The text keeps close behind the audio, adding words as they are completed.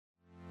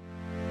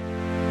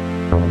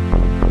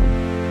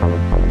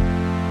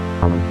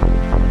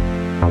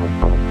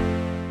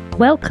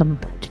Welcome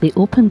to the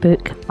Open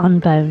Book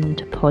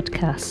Unbound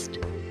podcast.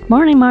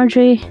 Morning,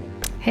 Marjorie.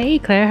 Hey,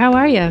 Claire, how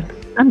are you?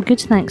 I'm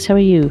good, thanks. How are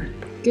you?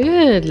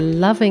 Good.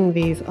 Loving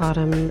these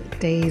autumn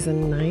days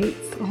and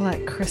nights. All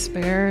that crisp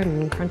air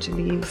and crunchy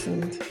leaves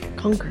and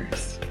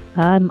conkers.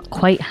 I'm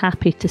quite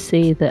happy to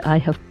say that I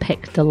have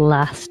picked the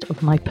last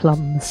of my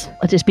plums.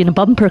 It has been a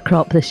bumper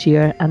crop this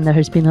year, and there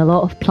has been a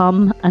lot of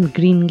plum and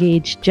green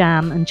gage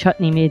jam and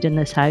chutney made in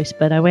this house,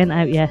 but I went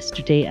out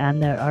yesterday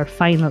and there are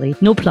finally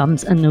no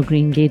plums and no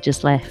green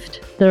gages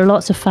left. There are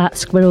lots of fat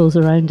squirrels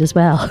around as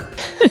well.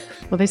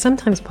 Well, they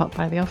sometimes pop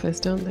by the office,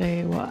 don't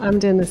they? Well, I'm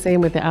doing the same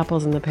with the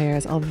apples and the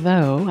pears,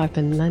 although I've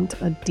been lent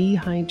a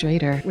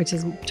dehydrator, which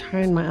has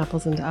turned my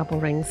apples into apple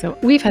rings. So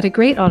we've had a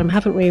great autumn,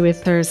 haven't we,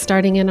 with her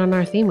starting in on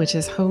our theme, which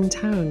is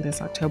hometown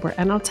this October.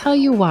 And I'll tell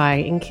you why,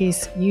 in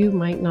case you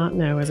might not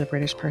know as a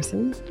British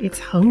person. It's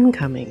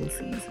homecoming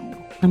season.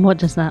 And what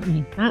does that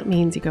mean? That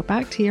means you go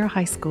back to your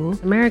high school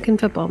American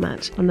football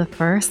match on the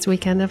first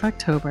weekend of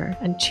October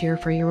and cheer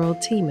for your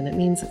old team. And it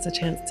means it's a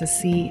chance to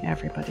see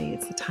everybody.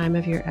 It's the time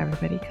of year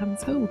everybody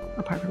comes home,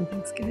 apart from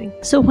Thanksgiving.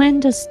 So when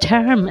does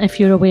term, if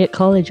you're away at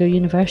college or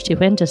university,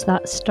 when does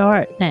that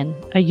start then?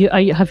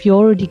 Have you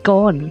already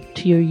gone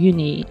to your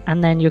uni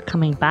and then you're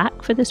coming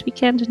back for this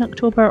weekend in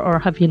October, or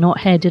have you not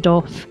headed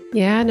off?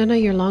 Yeah, no,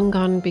 you're long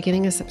gone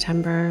beginning of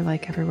September,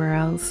 like everywhere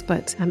else.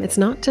 But it's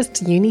not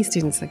just uni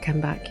students that come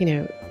back. You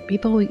know,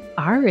 people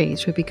our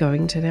age would be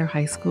going to their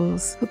high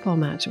school's football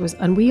match.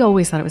 And we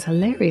always thought it was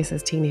hilarious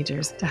as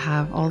teenagers to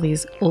have all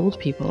these old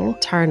people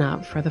turn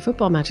up for the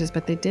football matches,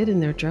 but they did in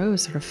their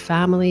droves, sort of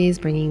families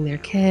bringing their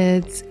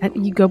kids.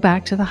 And you go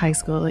back to the high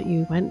school that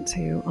you went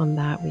to on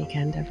that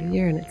weekend every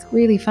year. And it's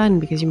really fun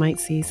because you might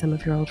see some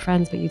of your old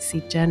friends, but you'd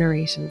see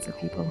generations of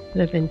people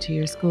that have been to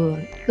your school.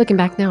 Looking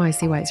back now, I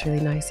see why it's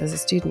really nice as a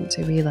student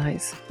to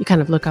realize, you kind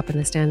of look up in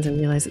the stands and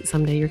realize that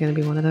someday you're going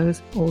to be one of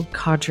those old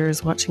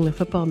codgers watching the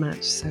football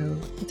match. So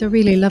it's a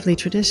really lovely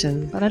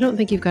tradition, but I don't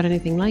think you've got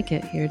anything like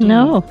it here, do you?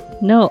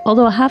 No.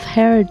 Although I have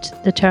heard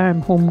the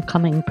term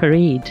homecoming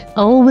parade.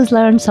 I always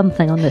learn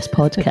something on this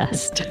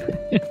podcast.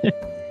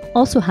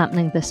 Also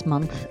happening this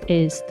month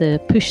is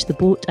the Push the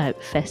Boat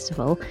Out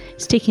Festival.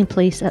 It's taking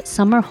place at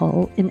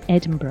Summerhall in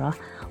Edinburgh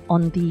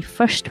on the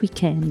first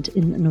weekend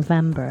in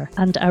November,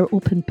 and our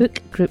open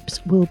book groups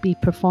will be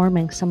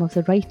performing some of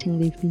the writing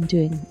they've been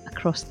doing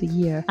across the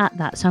year at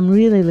that. So I'm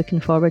really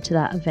looking forward to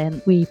that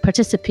event. We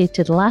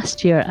participated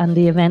last year and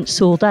the event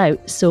sold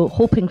out, so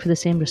hoping for the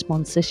same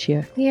response this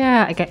year.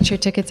 Yeah, I get your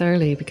tickets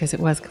early because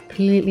it was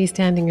completely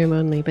standing room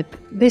only. But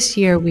this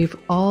year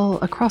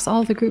across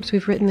all the groups,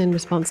 we've written in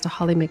response to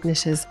Holly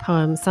McNish's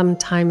poem,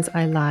 Sometimes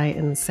I Lie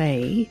and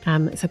Say.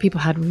 So people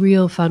had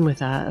real fun with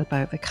that,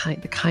 about the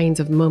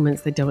kinds of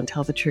moments they don't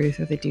tell the truth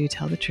or they do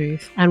tell the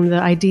truth. And the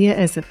idea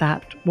is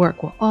that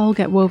work will all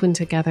get woven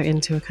together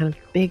into a kind of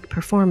big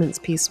performance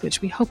piece,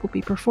 which we hope will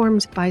be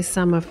performed by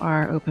some of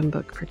our open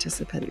book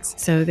participants.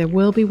 So there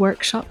will be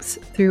workshops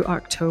through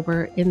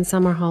October in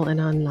Summerhall and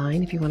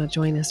online. If you want to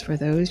join us for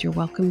those, you're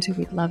welcome to.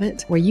 We'd love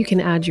it. Where you can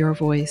add your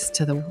voice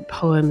to the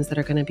poems that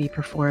are going to be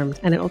performed,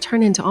 and it'll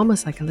turn into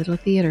almost like a little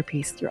theatre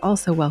piece. You're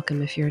also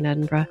welcome, if you're in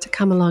Edinburgh, to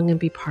come along and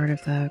be part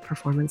of the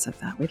performance of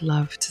that. We'd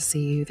love to see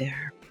you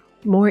there.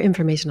 More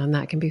information on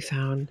that can be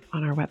found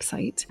on our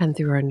website and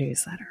through our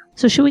newsletter.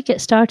 So shall we get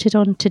started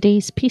on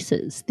today's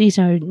pieces? These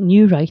are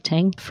new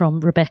writing from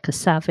Rebecca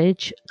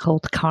Savage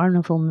called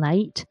Carnival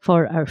Night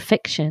for our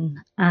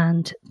fiction.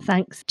 And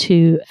thanks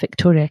to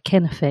Victoria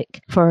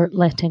Kenefick for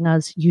letting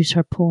us use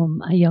her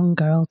poem, A Young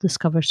Girl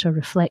Discovers Her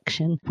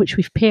Reflection, which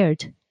we've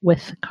paired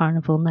with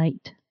Carnival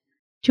Night.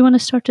 Do you want to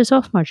start us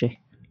off,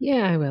 Marjorie?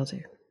 Yeah, I will do.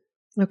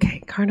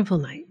 Okay, Carnival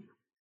Night.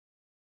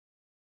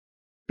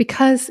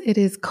 Because it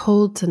is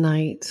cold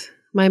tonight,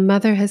 my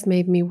mother has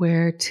made me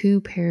wear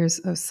 2 pairs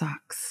of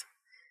socks.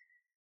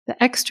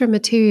 The extra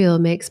material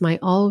makes my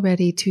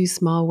already too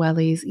small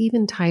wellies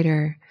even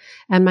tighter,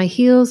 and my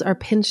heels are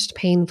pinched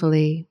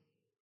painfully.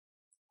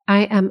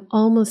 I am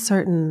almost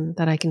certain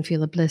that I can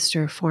feel a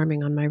blister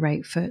forming on my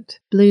right foot,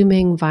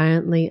 blooming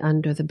violently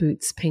under the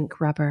boot's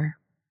pink rubber.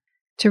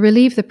 To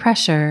relieve the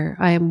pressure,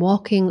 I am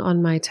walking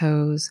on my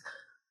toes,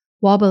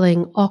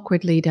 wobbling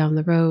awkwardly down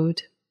the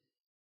road.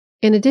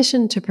 In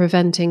addition to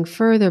preventing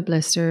further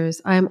blisters,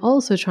 I am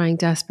also trying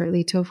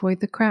desperately to avoid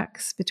the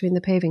cracks between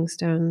the paving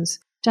stones.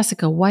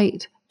 Jessica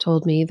White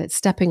told me that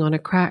stepping on a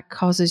crack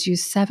causes you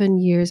 7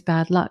 years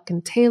bad luck,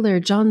 and Taylor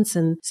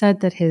Johnson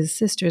said that his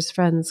sister's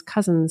friend's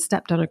cousin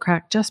stepped on a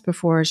crack just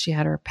before she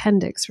had her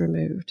appendix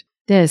removed.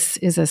 This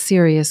is a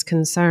serious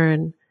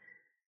concern.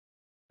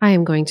 I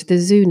am going to the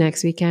zoo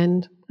next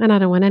weekend, and I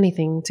don't want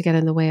anything to get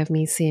in the way of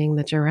me seeing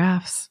the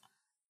giraffes.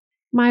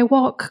 My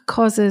walk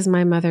causes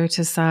my mother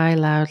to sigh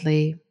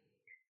loudly.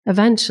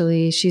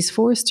 Eventually, she's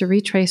forced to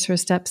retrace her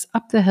steps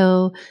up the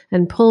hill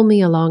and pull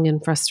me along in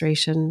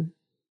frustration.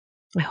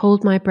 I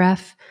hold my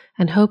breath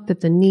and hope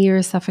that the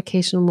near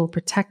suffocation will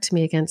protect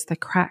me against the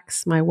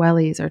cracks my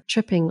wellies are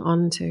tripping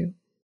onto.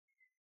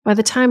 By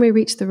the time we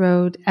reach the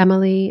road,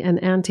 Emily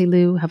and Auntie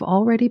Lou have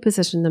already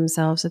positioned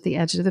themselves at the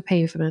edge of the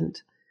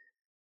pavement.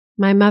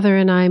 My mother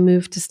and I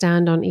move to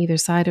stand on either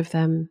side of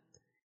them,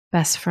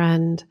 best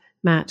friend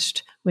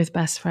matched with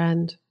best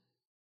friend.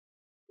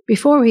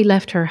 Before we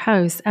left her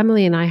house,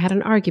 Emily and I had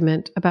an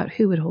argument about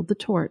who would hold the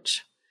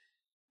torch.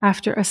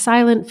 After a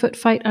silent foot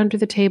fight under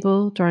the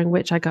table, during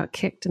which I got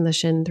kicked in the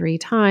shin 3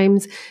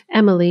 times,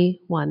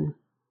 Emily won.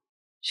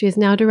 She is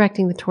now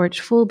directing the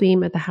torch full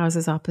beam at the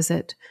houses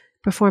opposite,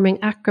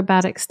 performing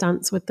acrobatic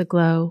stunts with the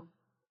glow.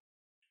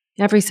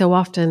 Every so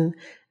often,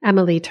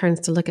 Emily turns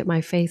to look at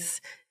my face,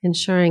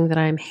 ensuring that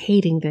I am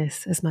hating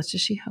this as much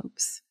as she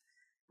hopes.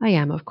 I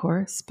am, of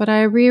course, but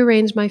I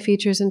rearrange my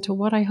features into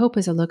what I hope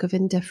is a look of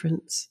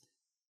indifference.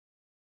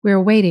 We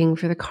are waiting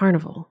for the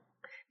carnival,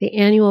 the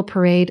annual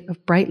parade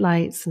of bright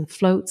lights and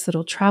floats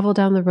that'll travel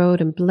down the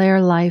road and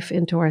blare life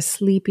into our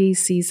sleepy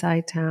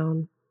seaside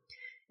town.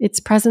 Its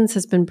presence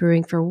has been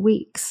brewing for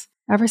weeks.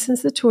 Ever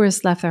since the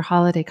tourists left their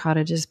holiday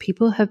cottages,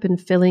 people have been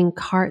filling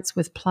carts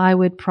with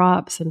plywood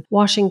props and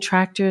washing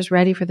tractors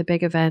ready for the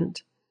big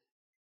event.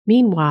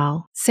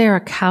 Meanwhile,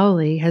 Sarah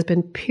Cowley has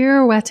been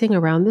pirouetting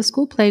around the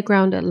school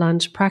playground at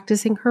lunch,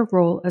 practicing her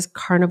role as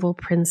carnival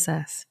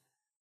princess.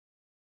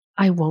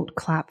 I won't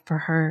clap for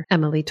her,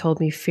 Emily told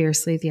me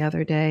fiercely the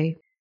other day.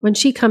 When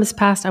she comes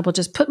past, I will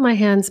just put my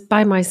hands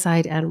by my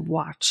side and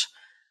watch.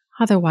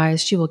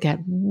 Otherwise, she will get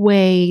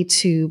way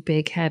too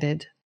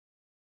big-headed.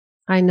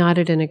 I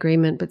nodded in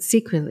agreement, but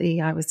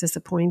secretly I was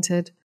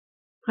disappointed.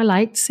 I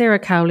liked Sarah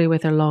Cowley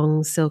with her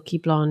long, silky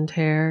blonde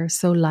hair,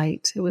 so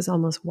light it was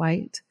almost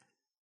white.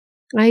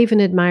 I even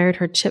admired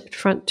her chipped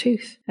front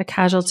tooth, a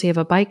casualty of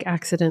a bike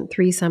accident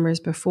 3 summers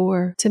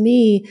before. To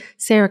me,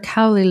 Sarah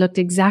Cowley looked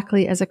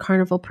exactly as a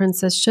carnival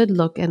princess should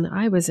look, and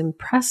I was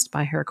impressed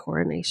by her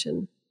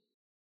coronation.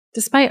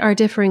 Despite our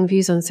differing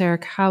views on Sarah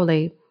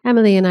Cowley,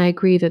 Emily and I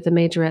agree that the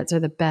majorettes are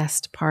the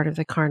best part of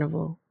the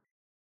carnival.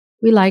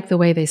 We like the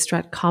way they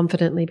strut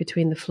confidently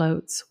between the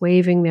floats,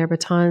 waving their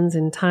batons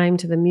in time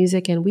to the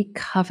music, and we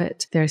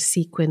covet their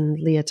sequined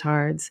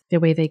leotards, the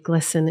way they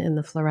glisten in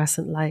the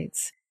fluorescent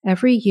lights.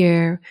 Every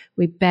year,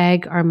 we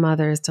beg our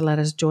mothers to let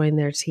us join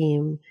their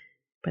team,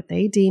 but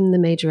they deem the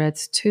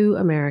majorettes too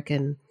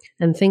American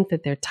and think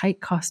that their tight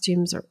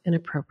costumes are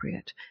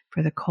inappropriate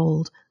for the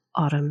cold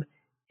autumn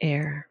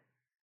air.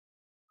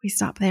 We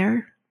stop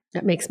there.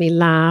 That makes me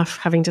laugh,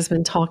 having just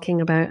been talking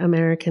about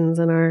Americans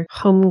and our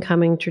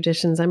homecoming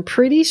traditions. I'm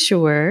pretty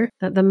sure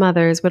that the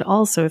mothers would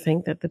also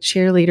think that the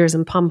cheerleaders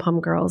and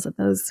pom-pom girls at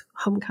those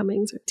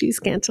homecomings are too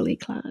scantily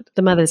clad.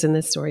 The mothers in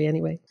this story,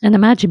 anyway. And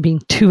imagine being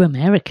too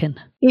American.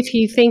 If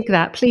you think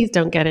that, please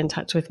don't get in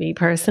touch with me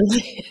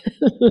personally.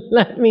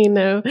 Let me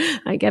know.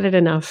 I get it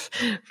enough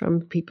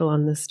from people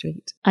on the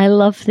street. I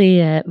love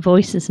the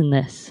voices in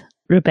this.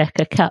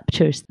 Rebecca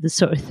captures the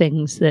sort of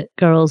things that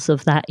girls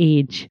of that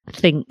age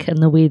think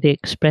and the way they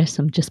express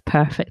them just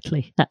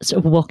perfectly. That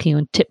sort of walking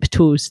on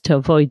tiptoes to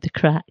avoid the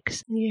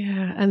cracks.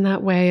 Yeah, and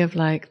that way of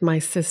like my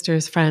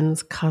sister's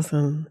friend's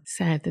cousin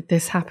said that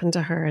this happened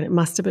to her and it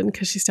must have been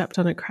because she stepped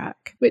on a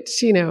crack,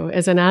 which, you know,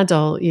 as an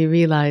adult, you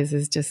realize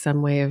is just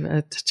some way of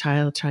a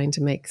child trying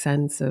to make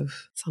sense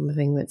of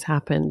something that's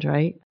happened,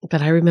 right?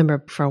 But I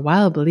remember for a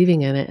while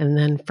believing in it and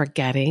then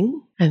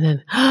forgetting. And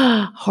then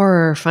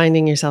horror,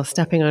 finding yourself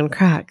stepping on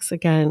cracks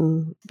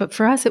again. But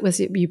for us, it was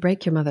you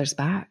break your mother's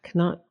back,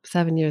 not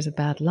 7 years of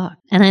bad luck.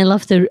 And I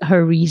love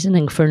her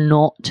reasoning for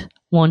not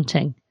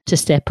wanting to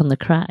step on the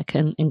crack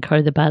and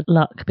incur the bad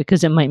luck,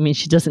 because it might mean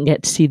she doesn't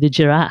get to see the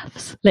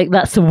giraffes. Like,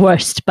 that's the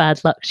worst bad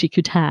luck she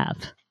could have.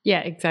 Yeah,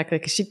 exactly.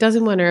 Because she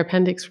doesn't want her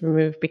appendix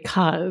removed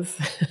because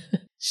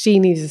she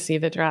needs to see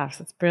the giraffes.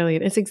 It's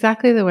brilliant. It's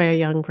exactly the way a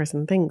young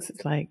person thinks.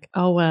 It's like,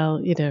 oh,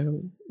 well, you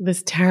know,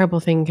 this terrible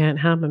thing can't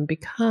happen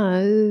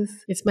because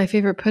it's my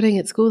favorite pudding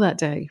at school that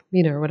day,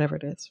 you know, or whatever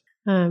it is.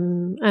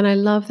 And I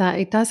love that.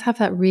 It does have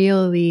that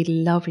really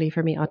lovely,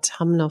 for me,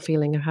 autumnal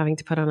feeling of having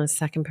to put on a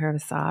second pair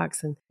of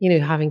socks and, you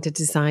know, having to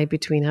decide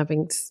between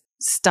having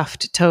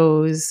stuffed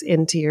toes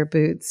into your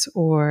boots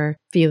or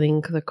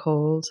feeling the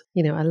cold.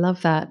 You know, I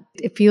love that.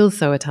 It feels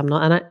so autumnal.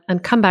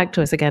 And come back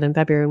to us again in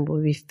February and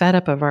we'll be fed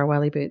up of our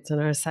welly boots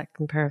and our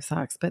second pair of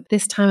socks. But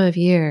this time of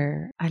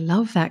year, I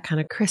love that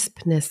kind of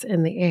crispness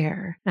in the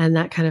air and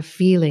that kind of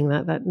feeling,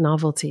 that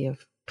novelty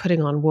of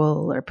putting on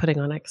wool or putting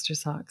on extra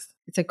socks.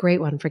 It's a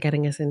great one for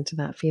getting us into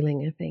that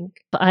feeling, I think.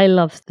 But I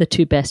love the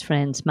two best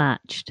friends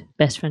matched.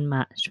 Best friend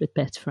matched with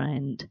best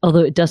friend. Although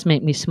it does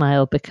make me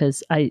smile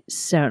because I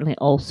certainly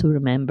also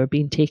remember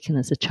being taken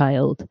as a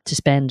child to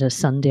spend a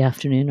Sunday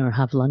afternoon or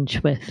have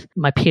lunch with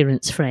my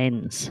parents'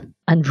 friends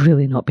and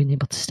really not being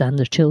able to stand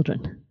their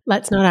children.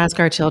 Let's not ask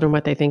our children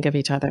what they think of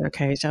each other,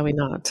 okay? Shall we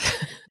not?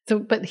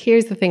 But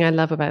here's the thing I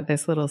love about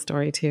this little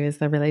story too, is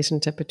the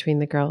relationship between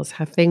the girls,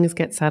 how things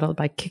get settled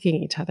by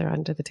kicking each other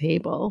under the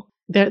table.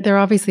 They're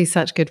obviously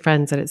such good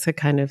friends that it's a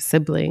kind of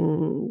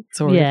sibling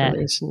sort of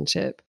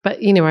relationship.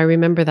 But, you know, I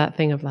remember that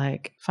thing of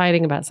like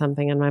fighting about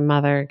something and my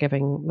mother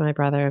giving my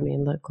brother a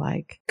mean look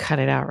like, cut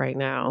it out right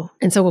now.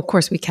 And so, of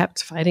course, we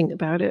kept fighting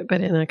about it,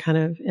 but in a kind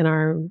of, in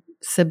our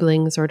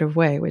sibling sort of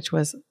way, which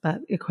was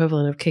that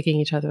equivalent of kicking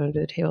each other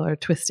under the table or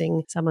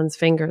twisting someone's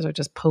fingers or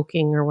just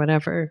poking or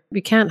whatever.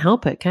 You can't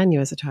help it, can you,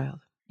 as a child?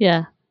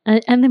 Yeah.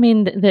 And I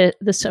mean,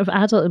 the sort of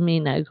adult in me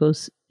now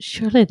goes,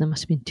 surely there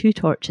must have been 2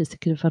 torches. They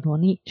could have had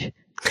one each.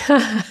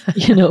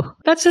 You know?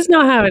 That's just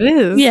not how it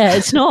is. Yeah,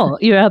 it's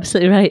not. You're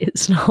absolutely right.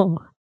 It's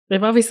not.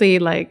 They've obviously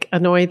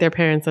annoyed their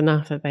parents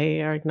enough that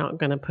they are not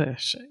going to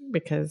push,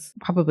 because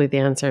probably the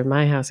answer in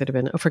my house would have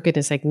been, oh, for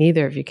goodness sake,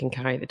 neither of you can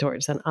carry the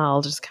torch, then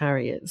I'll just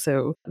carry it.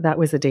 So that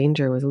was the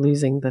danger, was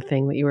losing the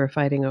thing that you were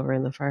fighting over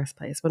in the first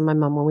place. When my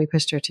mum, when we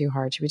pushed her too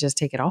hard, she would just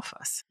take it off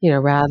us,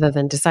 rather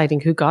than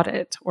deciding who got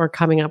it or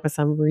coming up with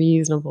some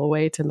reasonable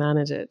way to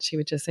manage it. She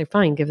would just say,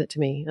 fine, give it to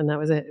me. And that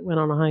was it. It went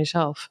on a high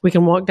shelf. We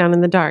can walk down in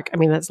the dark. I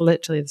mean, that's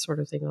literally the sort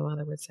of thing my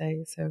mother would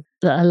say. So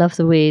I love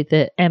the way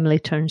that Emily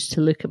turns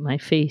to look at my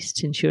face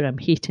to ensure I'm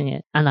hating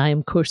it. And I,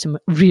 of course, am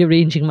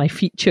rearranging my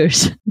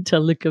features to a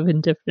look of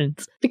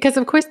indifference. Because,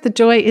 of course, the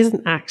joy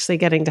isn't actually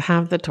getting to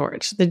have the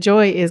torch. The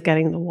joy is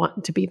getting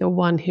to be the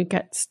one who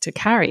gets to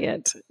carry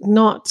it,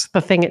 not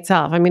the thing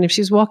itself. I mean, if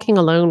she's walking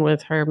alone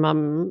with her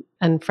mum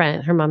and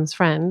her mum's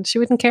friend, she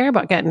wouldn't care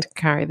about getting to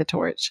carry the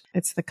torch.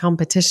 It's the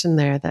competition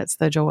there that's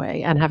the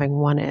joy, and having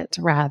won it,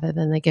 rather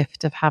than the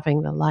gift of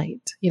having the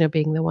light,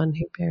 being the one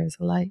who bears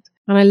the light.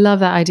 And I love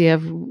that idea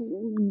of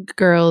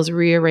girls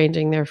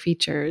rearranging their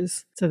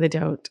features so they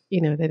don't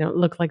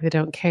look like they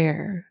don't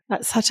care.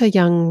 That's such a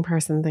young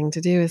person thing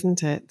to do,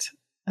 isn't it?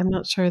 I'm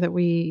not sure that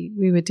we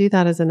would do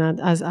that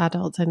as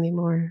adults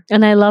anymore.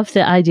 And I love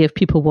the idea of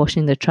people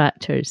washing their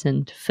tractors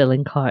and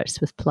filling carts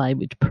with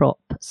plywood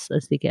props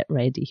as they get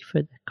ready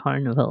for the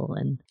carnival,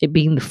 and it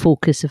being the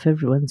focus of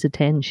everyone's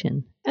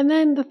attention. And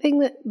then the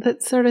thing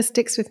that sort of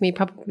sticks with me,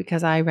 probably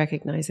because I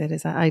recognize it,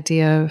 is that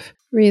idea of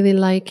really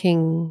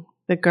liking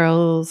the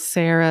girl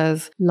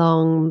Sarah's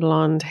long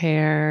blonde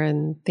hair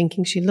and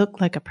thinking she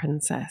looked like a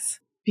princess.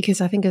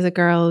 Because I think as a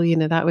girl,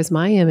 that was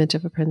my image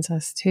of a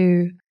princess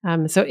too.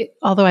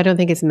 Although I don't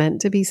think it's meant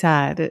to be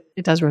sad,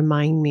 it does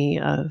remind me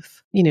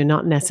of,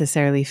 not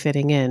necessarily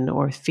fitting in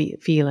or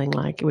feeling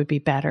like it would be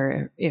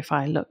better if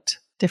I looked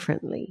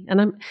differently.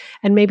 And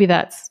maybe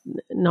that's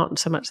not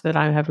so much that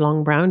I have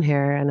long brown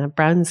hair and a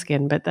brown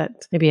skin, but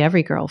that maybe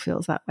every girl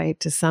feels that way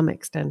to some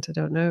extent. I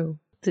don't know.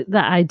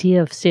 That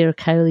idea of Sarah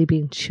Cowley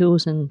being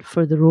chosen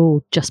for the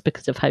role just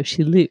because of how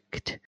she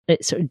looked,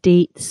 it sort of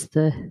dates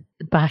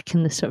back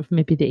in the sort of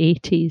maybe the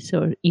 80s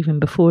or even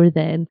before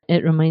then.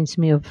 It reminds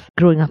me of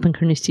growing up in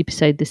Carnoustie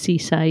beside the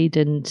seaside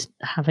and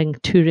having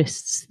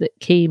tourists that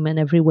came, and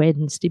every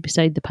Wednesday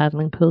beside the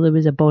paddling pool there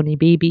was a Bonnie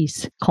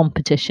Babies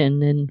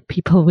competition, and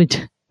people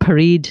would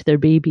parade their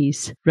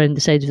babies round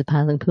the side of the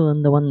paddling pool,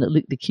 and the one that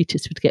looked the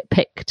cutest would get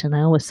picked. And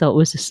I always thought it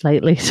was a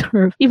slightly sort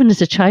of, even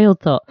as a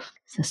child, thought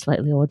it's a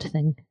slightly odd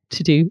thing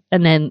to do.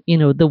 And then,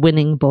 the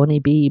winning Bonnie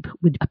Babe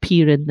would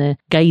appear in the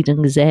Guide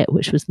and Gazette,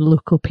 which was the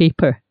local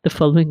paper, the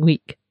following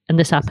week. And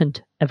this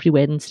happened every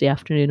Wednesday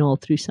afternoon all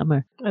through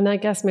summer. And I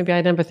guess maybe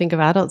I never think of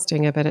adults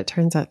doing it, but it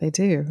turns out they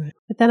do.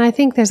 But then I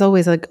think there's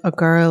always a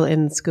girl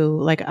in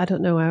school. I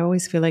don't know, I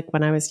always feel like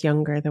when I was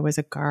younger, there was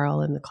a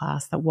girl in the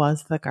class that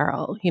was the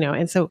girl,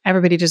 and so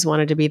everybody just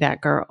wanted to be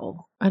that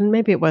girl. And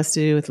maybe it was to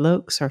do with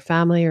looks or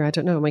family, or I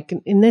don't know. Like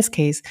in this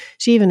case,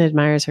 she even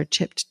admires her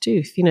chipped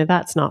tooth.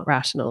 That's not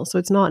rational. So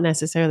it's not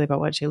necessarily about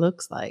what she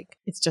looks like.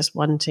 It's just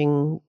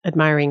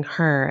admiring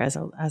her as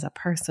a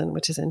person,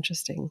 which is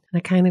interesting. And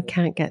I kind of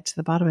can't get to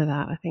the bottom of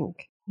that, I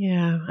think.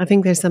 Yeah, I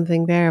think there's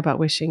something there about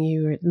wishing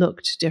you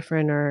looked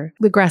different, or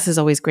the grass is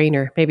always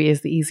greener, maybe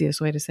is the easiest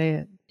way to say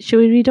it. Shall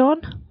we read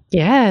on?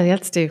 Yeah,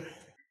 let's do.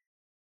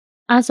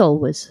 As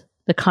always,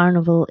 the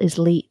carnival is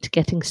late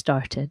getting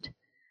started,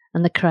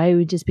 and the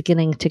crowd is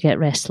beginning to get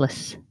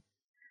restless.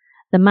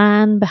 The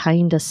man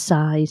behind us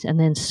sighs and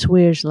then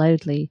swears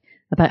loudly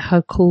about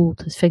how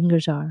cold his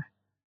fingers are.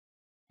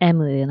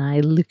 Emily and I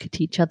look at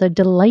each other,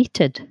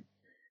 delighted.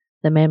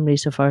 The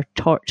memories of our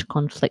torch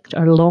conflict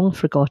are long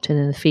forgotten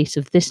in the face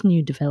of this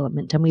new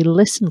development, and we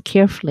listen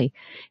carefully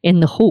in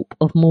the hope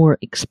of more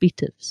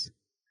expletives.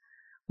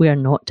 We are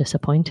not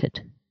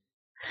disappointed.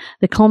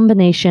 The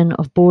combination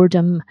of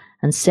boredom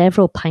and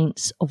several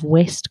pints of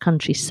West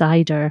Country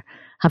cider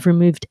have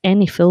removed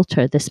any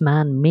filter this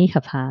man may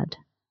have had.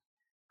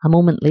 A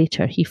moment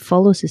later, he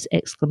follows his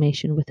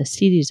exclamation with a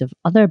series of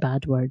other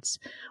bad words,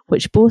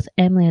 which both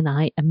Emily and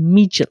I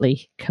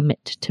immediately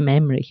commit to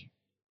memory.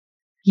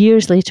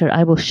 Years later,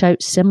 I will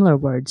shout similar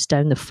words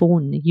down the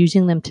phone,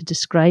 using them to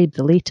describe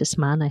the latest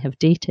man I have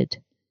dated.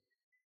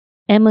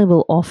 Emily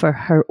will offer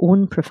her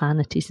own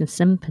profanities and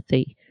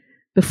sympathy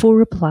before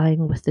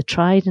replying with the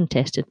tried and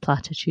tested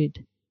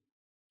platitude,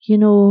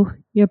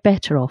 you're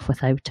better off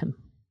without him.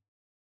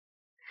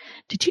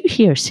 Did you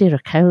hear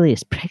Sarah Cowley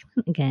is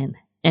pregnant again?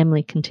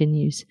 Emily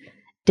continues,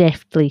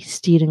 deftly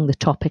steering the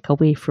topic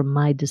away from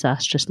my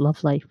disastrous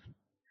love life.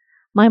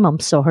 My mum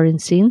saw her in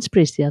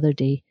Sainsbury's the other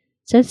day.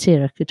 Said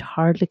Sarah could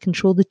hardly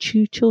control the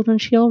 2 children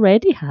she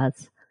already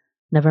has,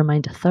 never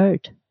mind a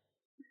third.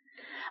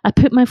 I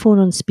put my phone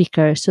on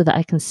speaker so that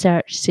I can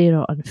search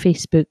Sarah on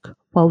Facebook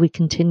while we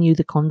continue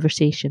the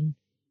conversation.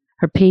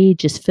 Her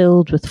page is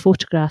filled with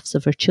photographs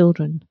of her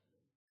children,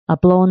 a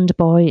blonde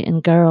boy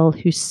and girl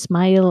who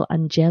smile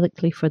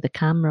angelically for the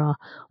camera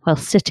while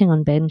sitting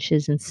on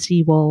benches and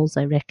sea walls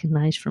I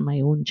recognise from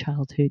my own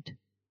childhood.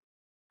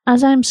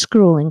 As I'm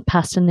scrolling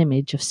past an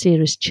image of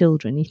Sarah's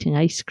children eating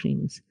ice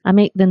creams, I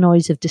make the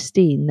noise of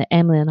disdain that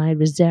Emily and I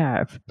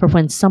reserve for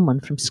when someone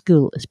from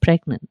school is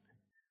pregnant.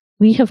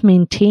 We have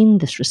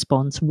maintained this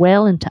response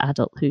well into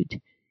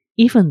adulthood,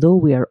 even though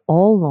we are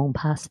all long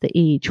past the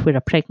age where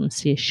a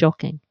pregnancy is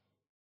shocking.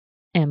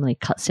 Emily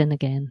cuts in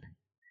again.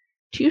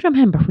 Do you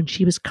remember when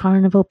she was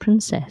Carnival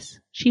Princess?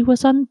 She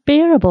was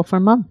unbearable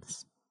for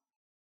months.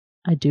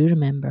 I do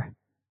remember.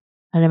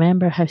 I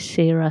remember how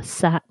Sarah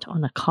sat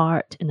on a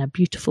cart in a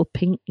beautiful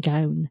pink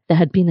gown that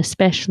had been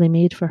especially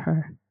made for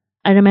her.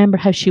 I remember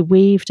how she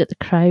waved at the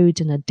crowd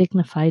in a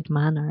dignified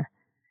manner,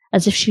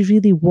 as if she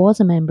really was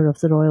a member of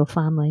the royal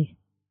family.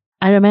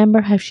 I remember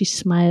how she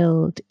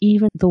smiled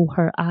even though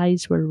her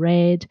eyes were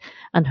red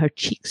and her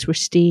cheeks were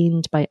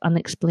stained by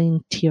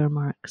unexplained tear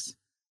marks.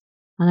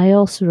 And I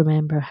also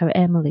remember how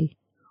Emily,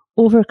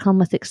 overcome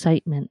with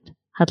excitement,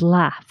 had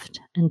laughed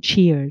and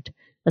cheered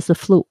as the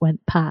float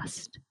went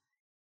past,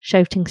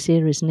 shouting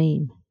Sarah's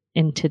name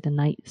into the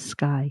night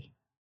sky.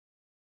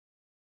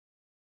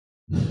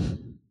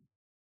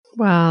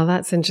 Wow,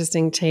 that's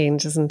interesting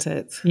change, isn't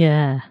it?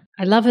 Yeah.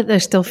 I love it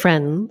they're still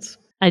friends.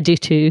 I do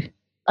too.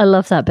 I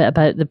love that bit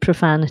about the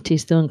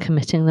profanities though and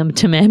committing them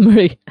to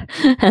memory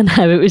and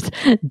how it was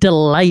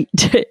delight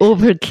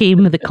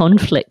overcame the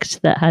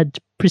conflict that had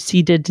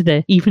preceded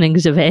the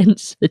evening's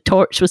events. The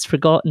torch was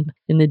forgotten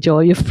in the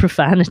joy of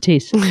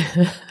profanities.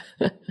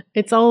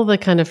 It's all the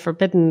kind of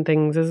forbidden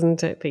things,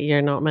 isn't it, that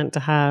you're not meant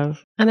to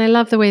have. And I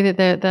love the way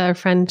that their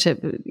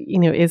friendship,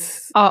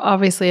 is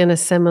obviously in a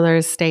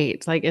similar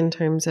state, like in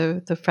terms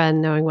of the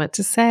friend knowing what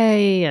to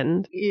say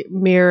and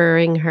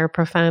mirroring her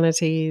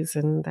profanities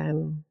and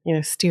then,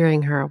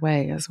 steering her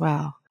away as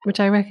well,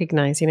 which I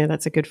recognize,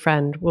 that's a good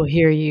friend will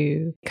hear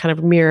you kind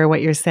of mirror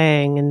what you're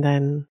saying and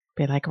then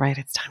be like, right,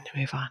 it's time to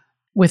move on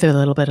with a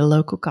little bit of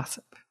local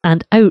gossip.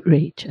 And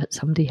outrage at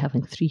somebody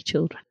having 3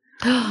 children.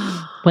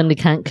 When they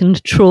can't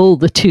control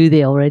the 2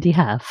 they already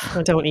have.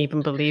 I don't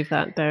even believe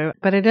that though.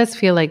 But it does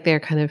feel like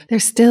they're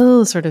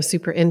still sort of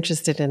super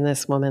interested in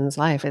this woman's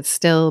life. It's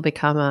still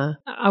become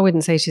I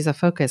wouldn't say she's a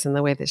focus in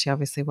the way that she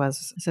obviously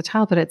was as a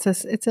child, but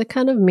it's a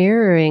kind of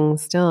mirroring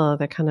still.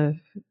 They're kind of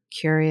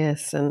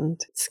curious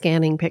and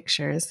scanning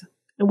pictures.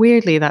 And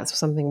weirdly, that's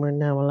something we're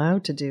now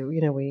allowed to do.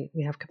 We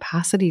have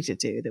capacity to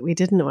do that we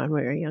didn't when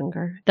we were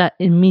younger. That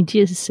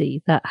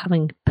immediacy, that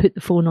having put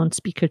the phone on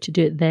speaker to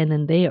do it then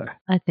and there,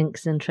 I think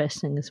is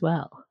interesting as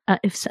well.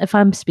 If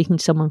I'm speaking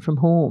to someone from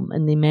home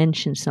and they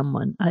mention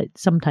someone, I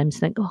sometimes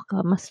think, oh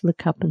God, I must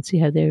look up and see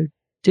how they're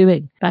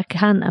doing. But I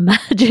can't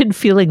imagine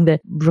feeling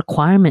the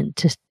requirement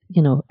to,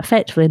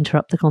 effectively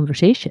interrupt the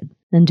conversation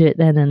and do it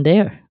then and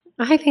there.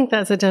 I think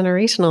that's a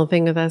generational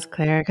thing with us,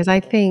 Claire, because I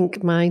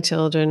think my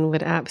children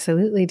would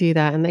absolutely do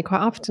that. And they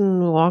quite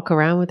often walk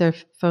around with their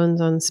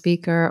phones on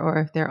speaker, or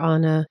if they're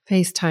on a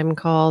FaceTime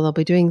call, they'll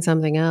be doing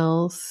something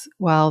else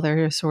while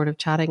they're sort of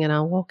chatting. And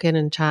I'll walk in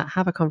and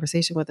have a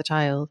conversation with the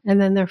child.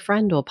 And then their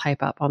friend will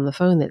pipe up on the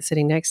phone that's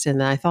sitting next to them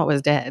that I thought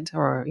was dead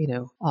or,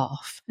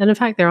 off. And in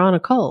fact, they're on a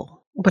call.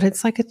 But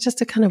it's just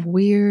a kind of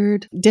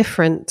weird,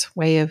 different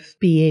way of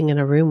being in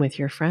a room with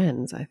your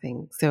friends, I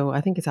think. So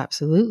I think it's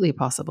absolutely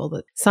possible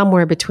that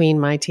somewhere between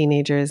my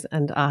teenagers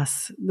and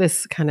us,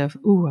 this kind of,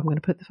 I'm going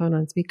to put the phone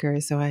on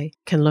speaker so I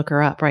can look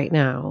her up right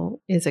now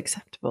is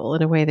acceptable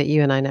in a way that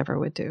you and I never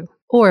would do.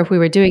 Or if we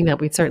were doing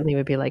that, we certainly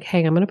would be like,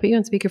 hey, I'm going to put you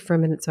on speaker for a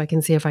minute so I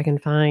can see if I can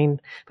find,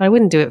 but I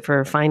wouldn't do it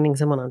for finding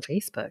someone on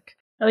Facebook.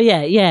 Oh,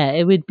 yeah.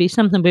 It would be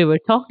something we were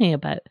talking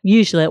about.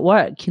 Usually at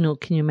work, can you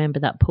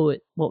remember that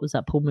poet? What was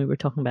that poem we were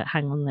talking about?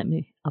 Hang on,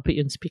 I'll put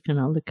you on speaker and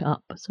I'll look it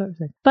up, sort of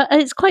thing. But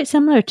it's quite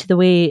similar to the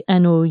way I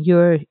know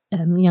your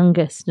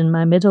youngest and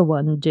my middle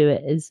one do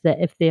it, is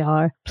that if they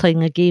are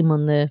playing a game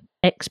on the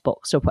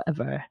Xbox or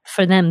whatever,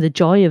 for them, the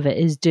joy of it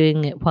is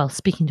doing it while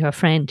speaking to a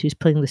friend who's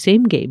playing the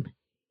same game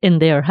in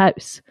their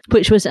house,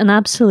 which was an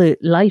absolute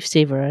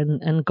lifesaver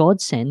and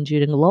godsend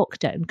during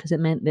lockdown, because it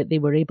meant that they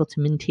were able to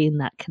maintain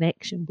that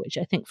connection, which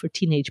I think for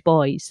teenage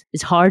boys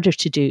is harder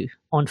to do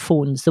on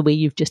phones, the way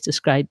you've just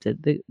described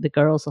it. The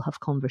girls will have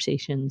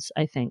conversations,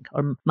 I think,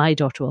 or my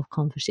daughter will have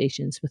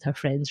conversations with her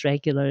friends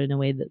regular in a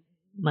way that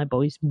my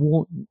boys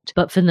won't.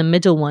 But for the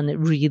middle one, it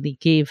really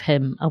gave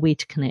him a way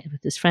to connect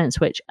with his friends,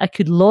 which I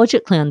could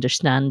logically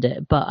understand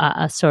it, but at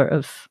a sort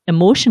of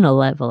emotional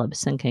level, I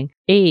was thinking,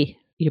 A,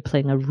 you're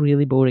playing a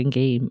really boring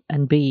game,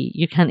 and B,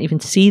 you can't even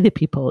see the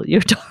people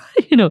you're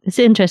it's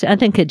interesting. I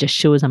think it just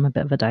shows I'm a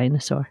bit of a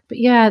dinosaur. But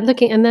yeah,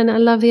 and then I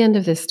love the end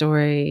of this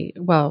story.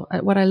 Well,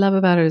 what I love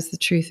about it is the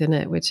truth in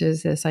it, which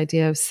is this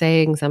idea of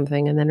saying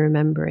something and then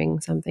remembering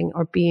something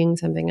or being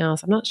something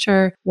else. I'm not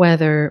sure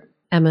whether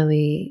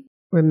Emily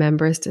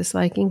remembers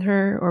disliking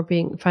her or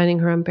finding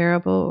her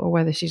unbearable, or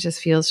whether she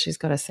just feels she's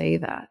got to say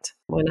that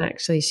when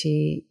actually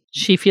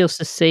she feels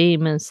the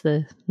same as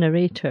the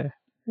narrator.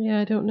 Yeah,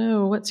 I don't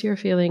know. What's your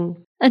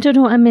feeling? I don't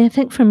know. I mean, I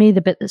think for me,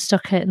 the bit that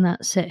stuck out in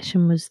that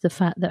section was the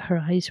fact that her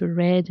eyes were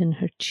red and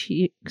her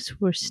cheeks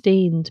were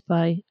stained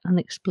by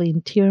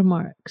unexplained tear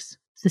marks.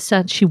 The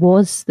sad, she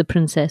was the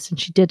princess and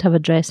she did have a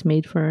dress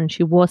made for her and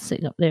she was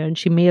sitting up there and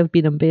she may have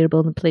been unbearable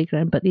in the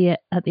playground, but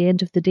at the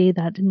end of the day,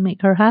 that didn't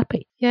make her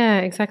happy. Yeah,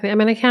 exactly. I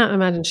mean, I can't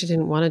imagine she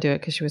didn't want to do it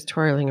because she was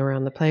twirling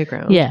around the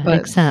playground. Yeah,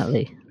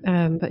 exactly.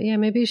 But yeah,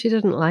 maybe she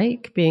didn't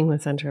like being the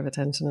center of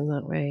attention in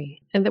that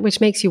way. And which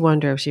makes you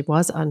wonder if she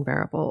was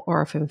unbearable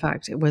or if in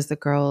fact it was the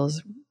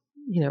girls,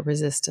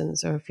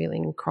 resistance or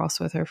feeling cross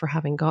with her for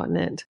having gotten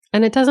it.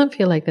 And it doesn't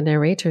feel like the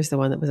narrator's the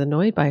one that was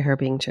annoyed by her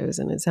being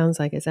chosen. It sounds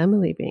like it's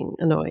Emily being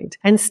annoyed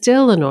and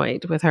still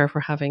annoyed with her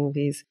for having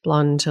these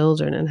blonde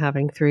children and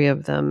having 3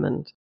 of them.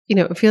 And,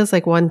 it feels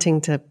like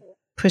wanting to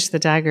push the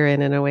dagger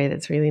in a way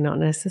that's really not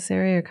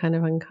necessary or kind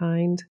of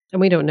unkind. And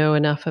we don't know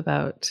enough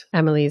about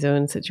Emily's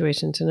own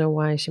situation to know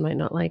why she might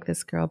not like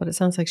this girl, but it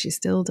sounds like she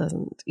still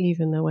doesn't,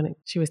 even though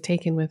she was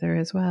taken with her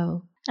as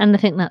well. And I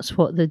think that's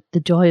what the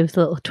joy of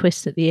the little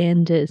twist at the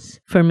end is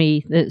for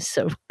me. That's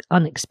sort of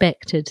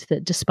unexpected,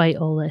 that despite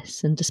all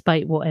this and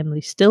despite what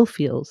Emily still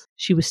feels,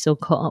 she was still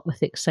caught up with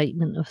the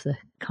excitement of the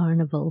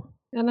carnival.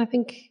 And I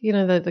think,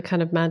 the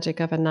kind of magic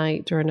of a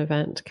night or an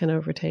event can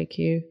overtake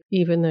you,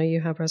 even though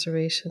you have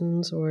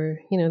reservations or,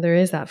 there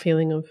is that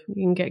feeling of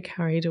you can get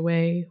carried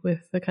away with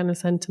the kind of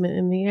sentiment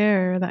in the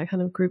air, that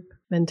kind of group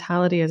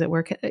mentality, as it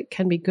were. It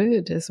can be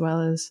good as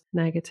well as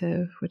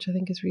negative, which I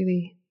think is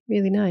really,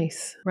 really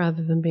nice,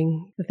 rather than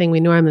being the thing we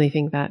normally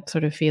think that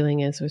sort of feeling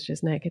is, which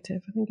is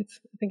negative. I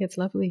think it's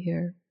lovely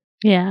here.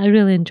 Yeah, I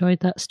really enjoyed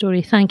that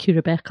story. Thank you,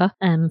 Rebecca,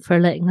 for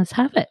letting us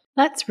have it.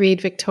 Let's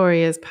read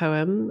Victoria's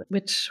poem,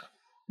 which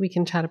we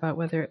can chat about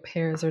whether it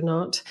pairs or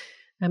not.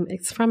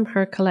 It's from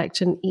her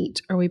collection,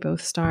 Eat or We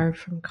Both Starve,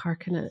 from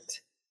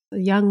Carcanet.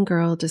 The young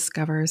girl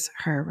discovers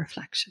her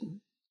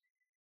reflection.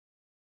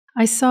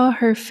 I saw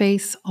her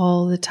face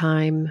all the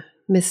time,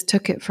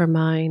 mistook it for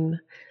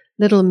mine.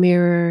 Little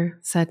mirror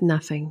said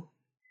nothing.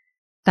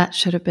 That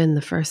should have been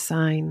the first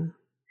sign.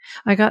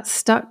 I got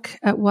stuck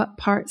at what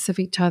parts of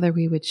each other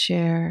we would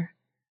share.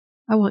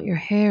 I want your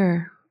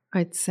hair,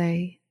 I'd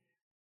say.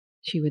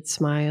 She would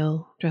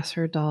smile, dress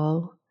her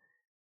doll.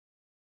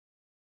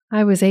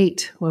 I was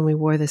 8 when we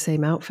wore the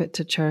same outfit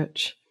to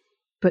church,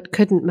 but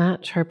couldn't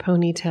match her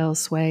ponytail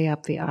sway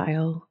up the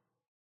aisle.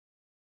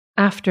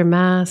 After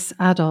Mass,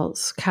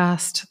 adults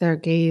cast their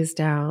gaze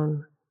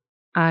down,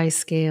 eye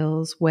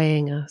scales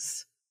weighing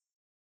us.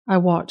 I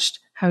watched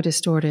how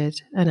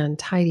distorted and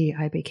untidy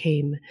I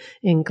became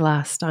in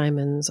glass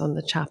diamonds on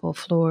the chapel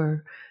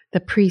floor.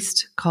 The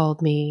priest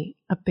called me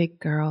a big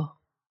girl.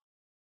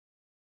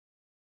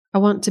 I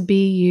want to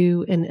be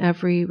you in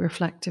every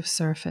reflective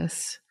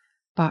surface,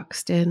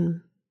 boxed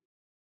in.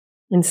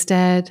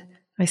 Instead,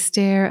 I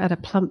stare at a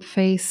plump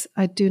face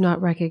I do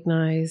not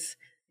recognize.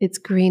 Its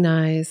green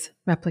eyes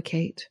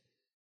replicate.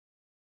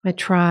 I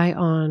try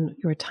on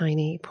your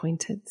tiny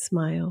pointed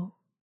smile.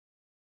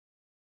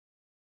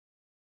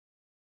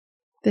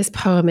 This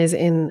poem is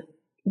in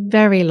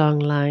very long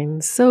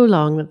lines, so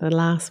long that the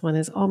last one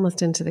is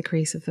almost into the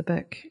crease of the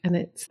book, and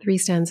it's 3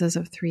 stanzas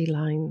of 3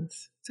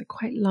 lines. So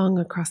quite long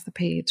across the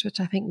page, which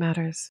I think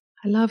matters.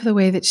 I love the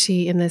way that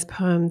she, in this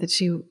poem, that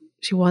she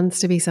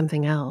wants to be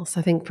something else.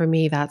 I think for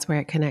me, that's where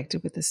it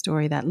connected with the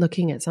story, that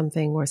looking at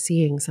something or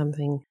seeing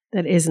something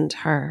that isn't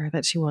her,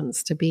 that she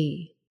wants to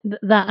be.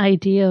 That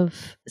idea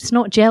of, it's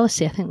not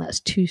jealousy, I think that's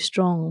too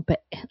strong,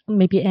 but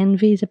maybe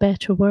envy is a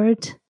better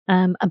word.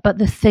 But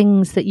the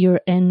things that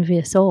you're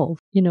envious of,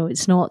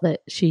 it's not that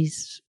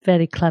she's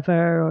very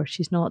clever, or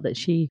she's not that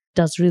she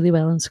does really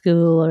well in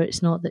school, or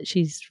it's not that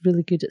she's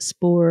really good at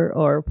sport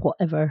or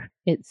whatever.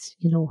 It's,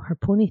 her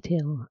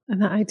ponytail.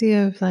 And that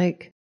idea of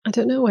I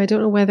don't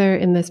know whether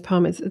in this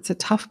poem, it's a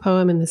tough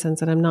poem in the sense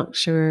that I'm not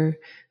sure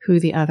who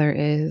the other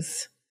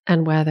is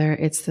and whether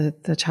it's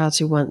the child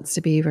she wants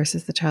to be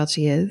versus the child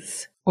she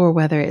is, or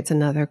whether it's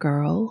another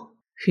girl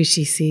who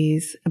she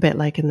sees a bit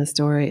like in the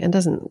story, and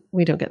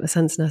we don't get the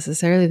sense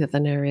necessarily that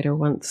the narrator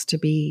wants to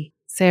be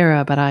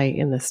Sarah, but I,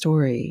 in the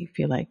story,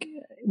 feel like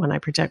when I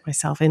project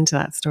myself into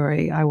that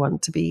story, I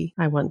want to be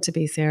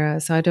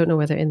Sarah. So I don't know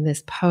whether in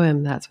this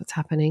poem that's what's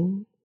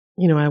happening.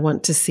 I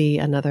want to see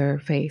another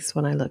face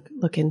when I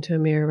look into a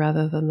mirror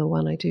rather than the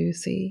one I do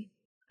see.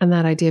 And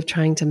that idea of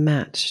trying to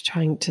match,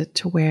 trying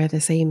to wear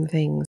the same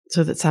thing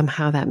so that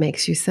somehow that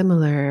makes you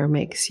similar or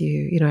makes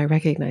you, I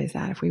recognize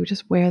that if we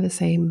just wear the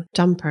same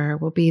jumper,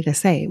 we'll be the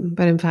same.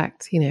 But in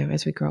fact,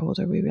 as we grow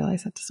older, we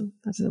realize that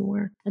doesn't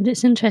work. And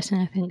it's interesting,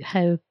 I think,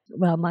 how,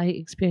 my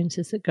experience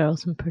is that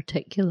girls in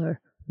particular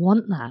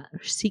want that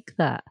or seek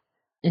that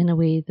in a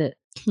way that,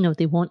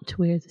 they want to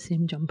wear the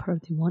same jumper,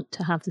 they want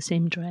to have the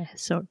same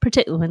dress, or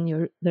particularly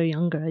when they're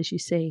younger, as you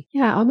say.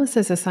 Yeah, almost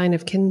as a sign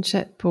of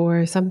kinship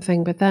or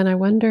something. But then I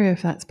wonder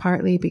if that's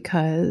partly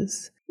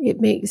because it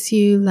makes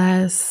you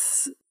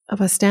less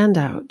of a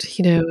standout,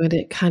 and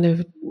it kind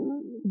of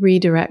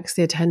redirects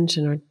the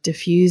attention or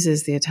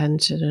diffuses the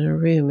attention in a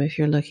room if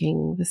you're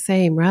looking the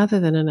same, rather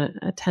than an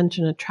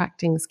attention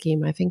attracting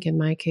scheme. I think in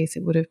my case,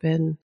 it would have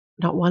been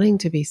not wanting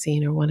to be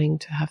seen or wanting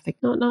to have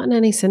not in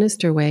any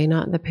sinister way,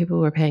 not that people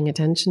were paying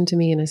attention to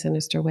me in a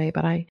sinister way,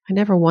 but I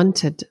never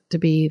wanted to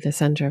be the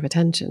center of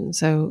attention.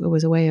 So it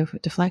was a way of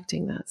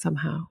deflecting that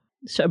somehow.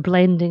 Sort of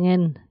blending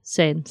in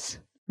sense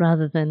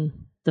rather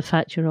than the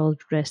fact you're all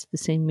dressed the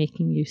same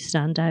making you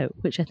stand out,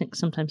 which I think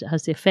sometimes it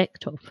has the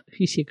effect of. If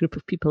you see a group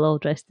of people all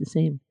dressed the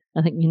same,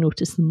 I think you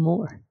notice them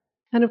more.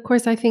 And of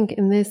course, I think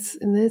in this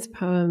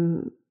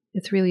poem,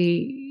 it's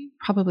really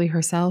probably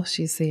herself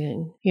she's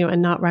seeing,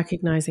 and not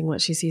recognizing what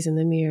she sees in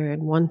the mirror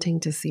and wanting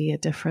to see a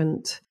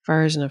different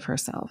version of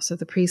herself. So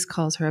the priest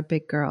calls her a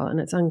big girl, and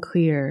it's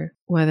unclear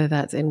whether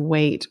that's in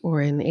weight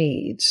or in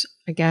age.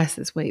 I guess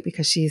it's weight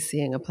because she's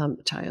seeing a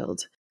plump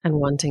child and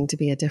wanting to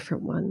be a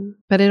different one.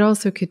 But it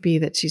also could be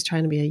that she's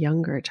trying to be a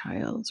younger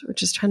child or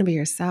just trying to be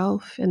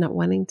herself and not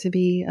wanting to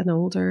be an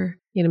older.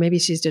 Maybe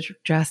she's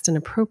dressed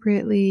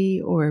inappropriately,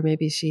 or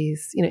maybe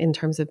she's, in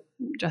terms of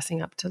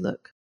dressing up to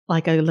look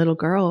like a little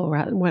girl,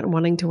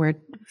 wanting to wear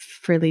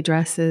frilly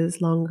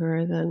dresses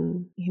longer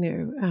than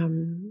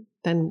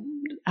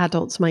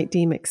adults might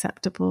deem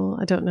acceptable.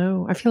 I don't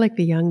know. I feel like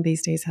the young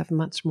these days have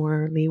much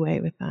more leeway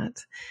with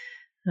that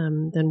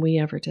than we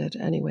ever did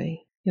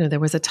anyway.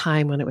 There was a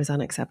time when it was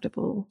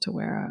unacceptable to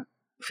wear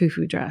a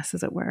foo-foo dress,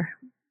 as it were.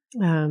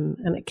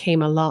 And it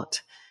came a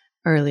lot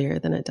earlier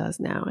than it does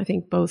now. I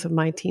think both of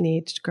my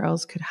teenage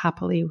girls could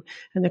happily,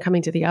 and they're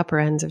coming to the upper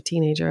ends of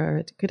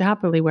teenager, could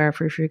happily wear a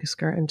frou-frou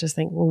skirt and just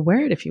think, well,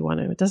 wear it if you want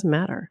to. It doesn't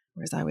matter.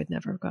 Whereas I would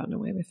never have gotten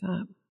away with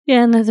that.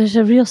 Yeah, and there's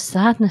a real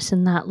sadness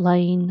in that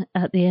line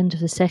at the end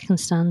of the second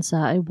stanza.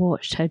 I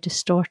watched how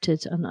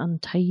distorted and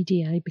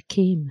untidy I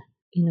became,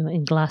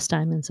 in glass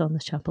diamonds on the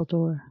chapel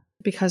door.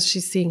 Because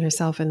she's seeing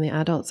herself in the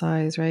adult's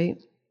eyes, right?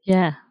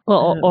 Yeah,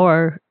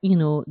 or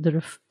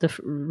the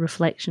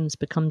reflections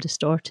become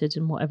distorted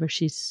in whatever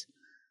she's,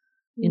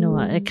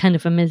 I kind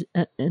of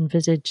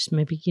envisaged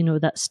maybe,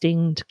 that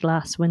stained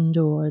glass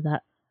window or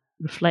that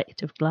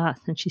reflective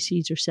glass, and she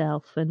sees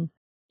herself, and,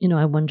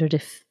 I wondered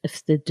if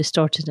the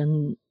distorted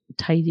and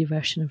tidy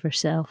version of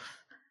herself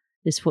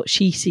is what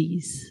she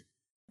sees.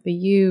 The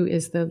you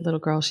is the little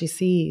girl she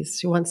sees.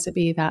 She wants to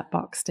be that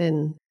boxed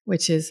in,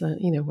 which is,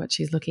 what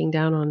she's looking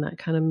down on, that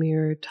kind of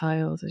mirrored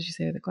tiles, as you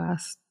say, the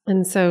glass.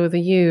 And so the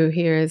you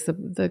here is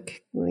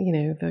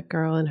the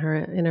girl in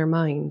her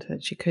mind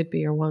that she could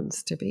be or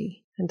wants to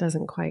be and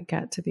doesn't quite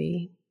get to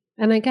be.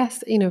 And I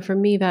guess, for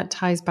me, that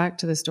ties back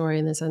to the story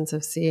in the sense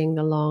of seeing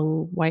the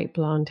long, white,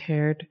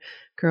 blonde-haired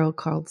girl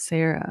called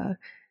Sarah.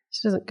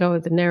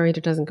 The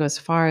narrator doesn't go as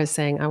far as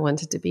saying, I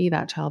wanted to be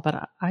that child,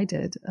 but I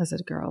did as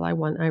a girl.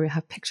 I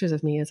have pictures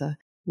of me as a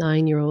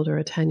 9-year-old or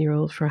a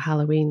 10-year-old for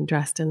Halloween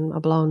dressed in a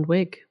blonde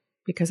wig,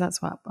 because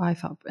that's what I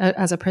felt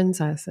as a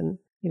princess. And,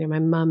 my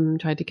mum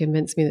tried to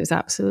convince me that it was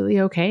absolutely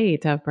okay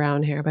to have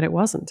brown hair, but it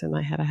wasn't in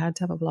my head. I had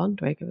to have a blonde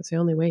wig. It was the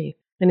only way.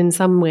 And in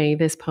some way,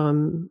 this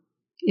poem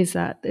it's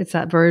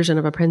that version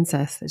of a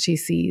princess that she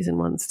sees and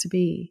wants to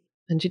be.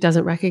 And she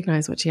doesn't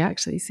recognize what she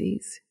actually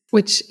sees,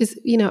 which is,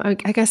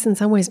 I guess in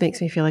some ways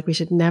makes me feel like we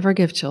should never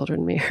give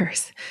children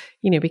mirrors,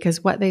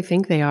 because what they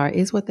think they are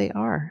is what they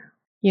are,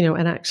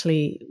 and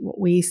actually what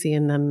we see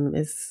in them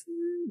is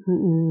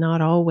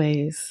not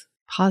always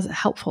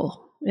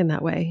helpful in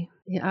that way.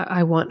 Yeah,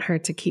 I want her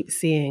to keep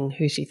seeing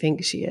who she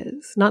thinks she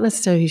is, not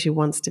necessarily who she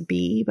wants to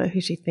be, but who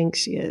she thinks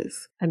she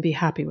is, and be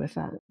happy with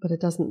that. But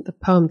the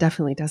poem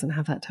definitely doesn't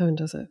have that tone,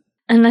 does it?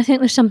 And I think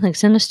there's something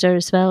sinister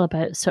as well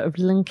about sort of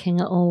linking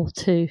it all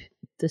to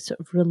the sort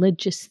of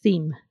religious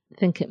theme. I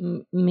think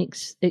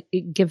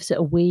it gives it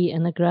a weight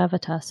and a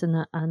gravitas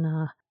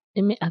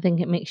I think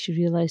it makes you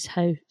realise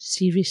how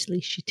seriously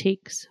she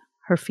takes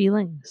her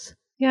feelings.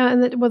 Yeah,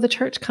 and the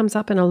church comes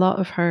up in a lot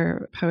of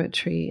her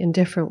poetry in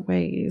different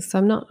ways. So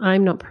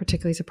I'm not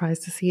particularly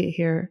surprised to see it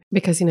here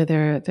because,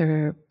 there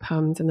are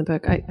poems in the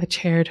book. I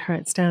chaired her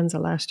at Stanza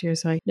last year,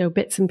 so I know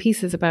bits and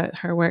pieces about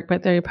her work,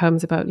 but there are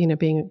poems about,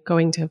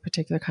 going to a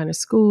particular kind of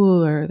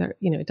school, or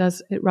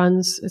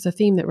it's a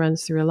theme that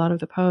runs through a lot of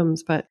the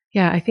poems. But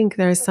yeah, I think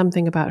there is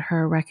something about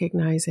her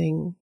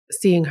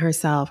seeing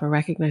herself or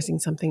recognizing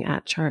something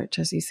at church,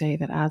 as you say,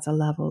 that adds a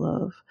level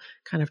of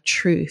kind of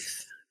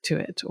truth to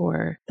it,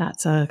 or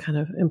that's a kind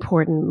of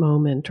important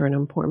moment or an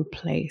important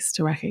place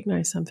to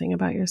recognize something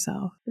about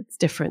yourself. It's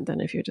different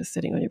than if you're just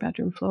sitting on your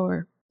bedroom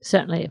floor.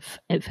 Certainly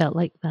it felt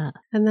like that.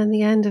 And then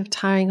the end of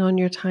tying on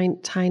your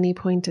tiny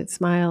pointed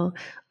smile,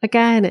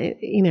 again,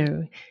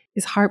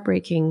 is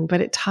heartbreaking,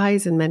 but it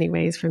ties in many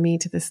ways for me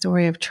to the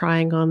story of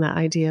trying on that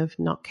idea of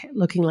not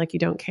looking like you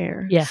don't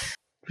care. Yeah,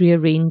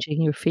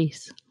 rearranging your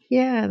face.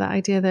 Yeah, the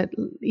idea that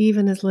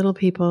even as little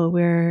people,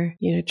 we're,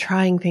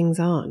 trying things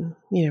on,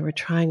 we're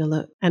trying a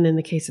look. And in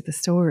the case of the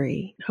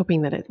story,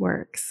 hoping that it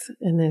works.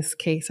 In this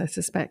case, I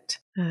suspect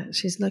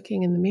she's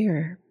looking in the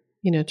mirror,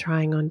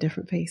 trying on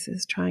different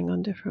faces, trying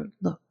on different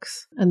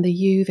looks. And the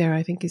you there,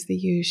 I think, is the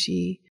you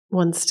she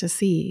wants to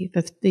see,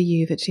 the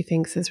you that she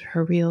thinks is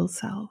her real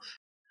self.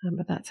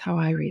 But that's how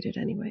I read it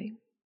anyway.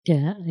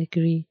 Yeah, I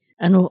agree.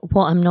 And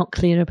what I'm not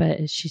clear about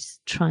is she's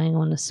trying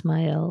on a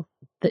smile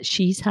that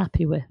she's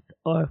happy with,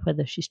 or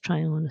whether she's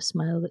trying on a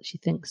smile that she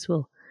thinks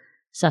will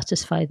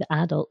satisfy the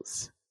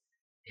adults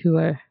who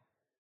are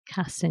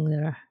casting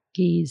their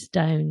gaze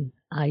down,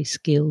 eye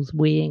scales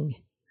weighing.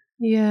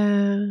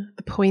 Yeah,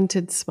 the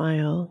pointed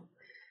smile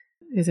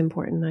is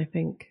important, I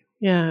think.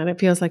 Yeah, and it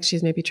feels like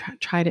she's maybe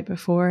tried it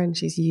before and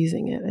she's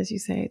using it, as you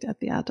say, at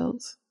the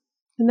adults.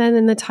 And then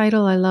in the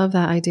title, I love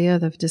that idea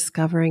of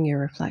discovering your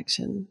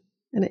reflection.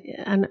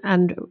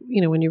 And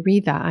you know, when you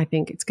read that, I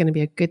think it's going to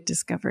be a good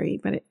discovery,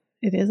 but it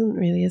isn't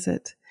really, is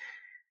it?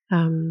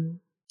 And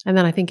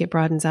then I think it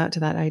broadens out to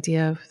that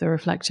idea of the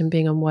reflection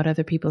being on what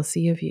other people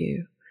see of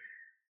you,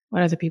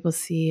 what other people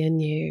see in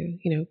you,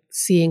 you know,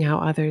 seeing how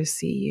others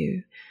see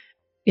you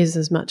is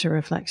as much a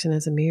reflection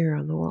as a mirror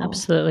on the wall.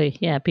 Absolutely,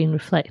 yeah, being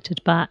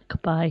reflected back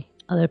by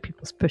other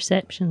people's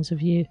perceptions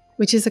of you.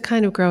 Which is a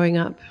kind of growing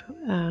up,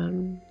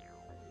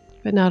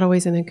 but not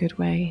always in a good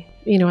way.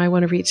 You know, I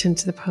want to reach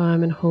into the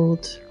poem and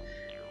hold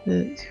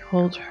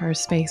her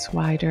space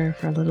wider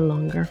for a little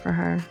longer for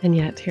her. And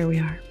yet, here we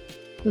are.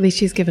 At least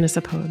she's given us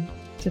a poem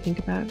to think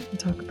about and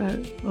talk about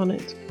on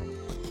it.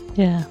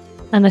 Yeah,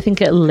 and I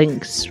think it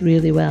links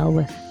really well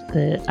with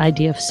the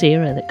idea of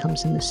Sarah that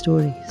comes in the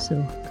story.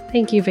 So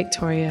thank you,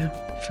 Victoria,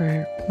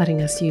 for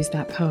letting us use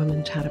that poem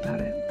and chat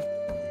about it.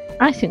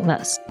 I think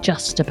that's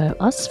just about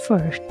us for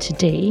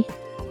today.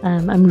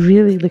 I'm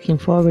really looking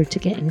forward to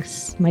getting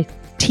my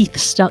teeth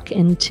stuck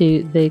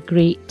into the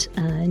great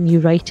new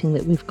writing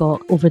that we've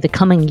got over the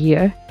coming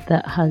year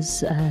that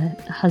has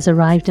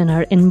arrived in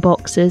our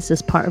inboxes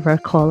as part of our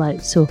call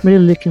out. So I'm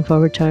really looking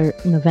forward to our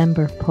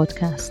November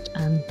podcast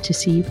and to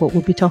see what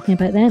we'll be talking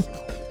about then.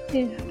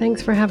 Yeah,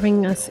 thanks for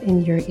having us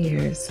in your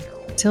ears.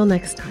 Till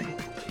next time.